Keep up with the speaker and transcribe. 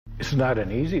It's not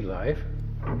an easy life,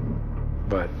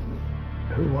 but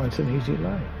who wants an easy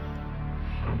life?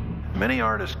 Many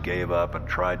artists gave up and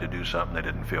tried to do something they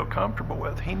didn't feel comfortable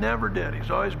with. He never did. He's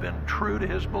always been true to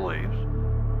his beliefs.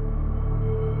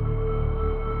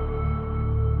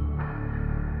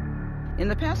 In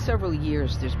the past several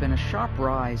years, there's been a sharp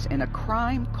rise in a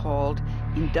crime called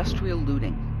industrial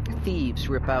looting. Thieves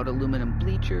rip out aluminum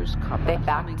bleachers, copper. They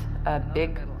backed a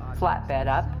big flatbed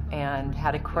up and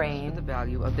had a crane. The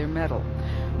value of their metal.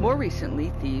 More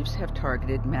recently, thieves have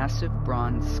targeted massive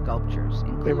bronze sculptures.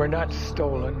 They were not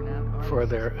stolen for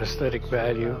their aesthetic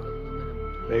value.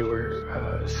 They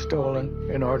were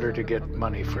stolen in order to get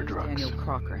money for drugs. Daniel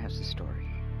Crocker has the story.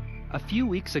 A few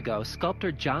weeks ago,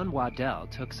 sculptor John Waddell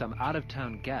took some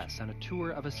out-of-town guests on a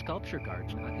tour of a sculpture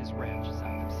garden on his ranch south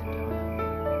of Sedona.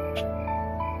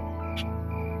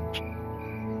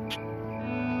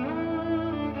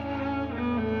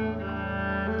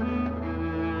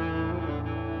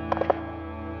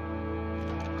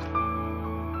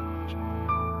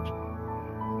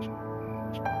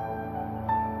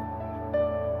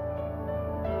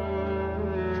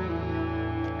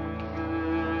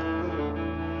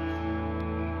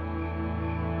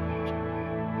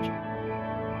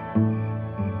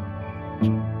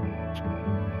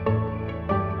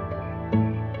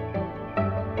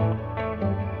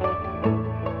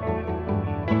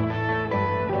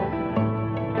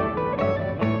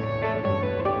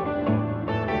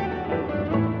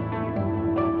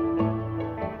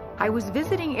 I was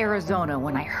visiting Arizona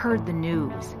when I heard the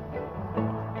news.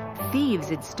 Thieves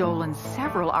had stolen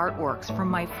several artworks from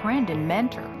my friend and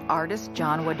mentor, artist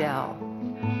John Waddell.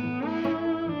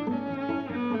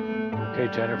 Okay,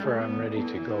 Jennifer, I'm ready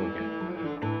to go again.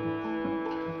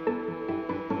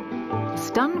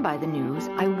 Stunned by the news,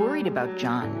 I worried about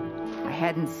John. I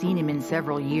hadn't seen him in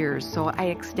several years, so I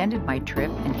extended my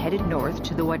trip and headed north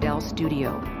to the Waddell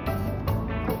studio.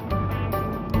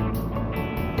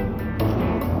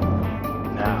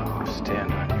 Now,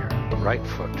 stand on your right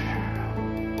foot.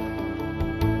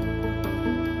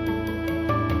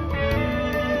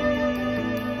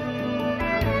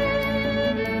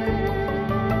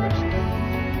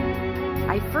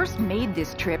 I first made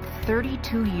this trip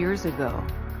 32 years ago.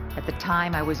 At the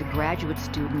time, I was a graduate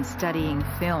student studying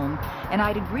film, and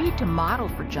I'd agreed to model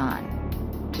for John.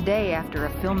 Today, after a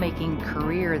filmmaking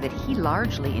career that he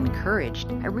largely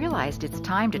encouraged, I realized it's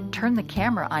time to turn the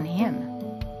camera on him.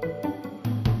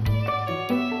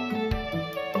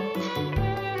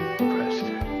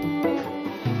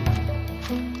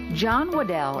 John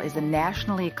Waddell is a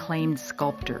nationally acclaimed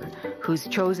sculptor who's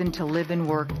chosen to live and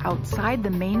work outside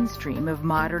the mainstream of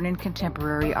modern and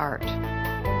contemporary art.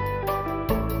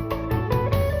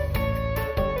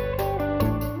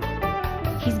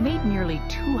 He's made nearly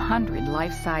 200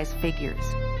 life-size figures.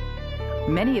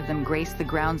 Many of them grace the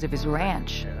grounds of his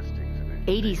ranch.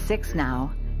 86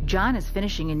 now, John is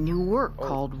finishing a new work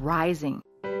called Rising.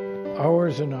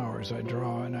 Hours and hours I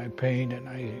draw and I paint and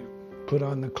I put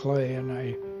on the clay and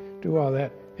I do all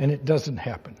that, and it doesn't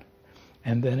happen.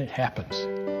 And then it happens.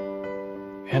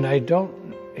 And I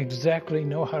don't exactly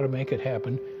know how to make it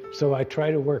happen, so I try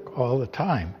to work all the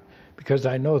time, because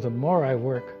I know the more I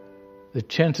work, the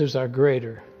chances are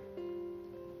greater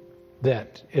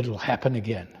that it'll happen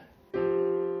again.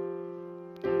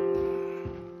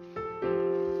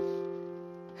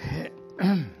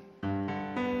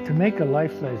 To make a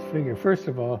life-size figure, first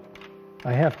of all,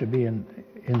 I have to be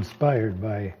inspired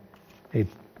by a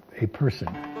person.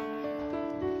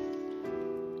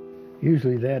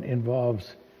 Usually that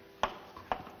involves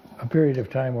a period of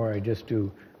time where I just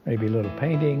do maybe little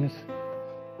paintings.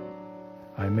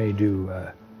 I may do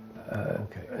a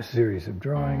series of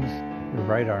drawings. Your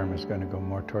right arm is going to go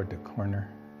more toward the corner.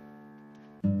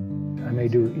 I may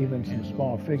do even some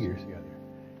small figures,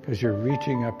 because you're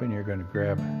reaching up and you're going to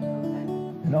grab.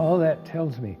 And all that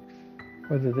tells me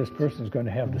whether this person is going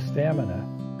to have the stamina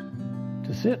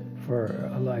to sit for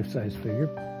a life-size figure.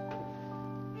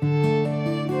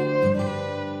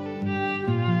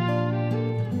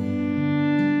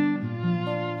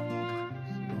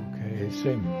 Okay,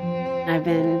 sing. I've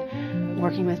been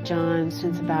working with John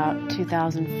since about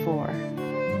 2004.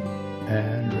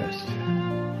 And rest.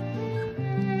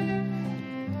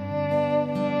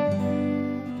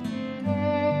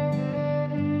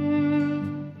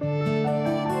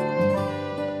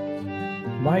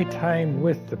 My time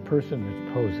with the person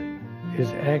that's posing is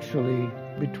actually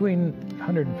between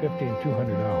 150 and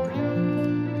 200 hours.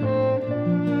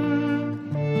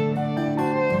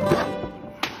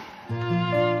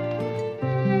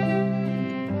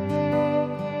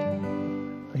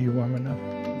 Are you warm enough?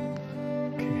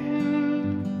 Okay.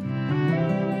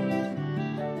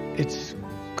 it's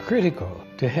critical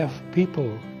to have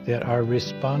people that are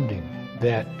responding,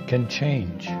 that can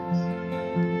change.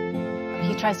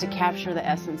 He tries to capture the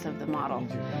essence of the model.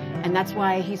 And that's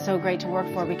why he's so great to work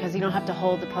for, because you don't have to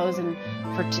hold the pose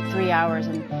for 3 hours.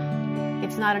 And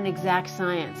it's not an exact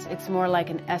science. It's more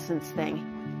like an essence thing.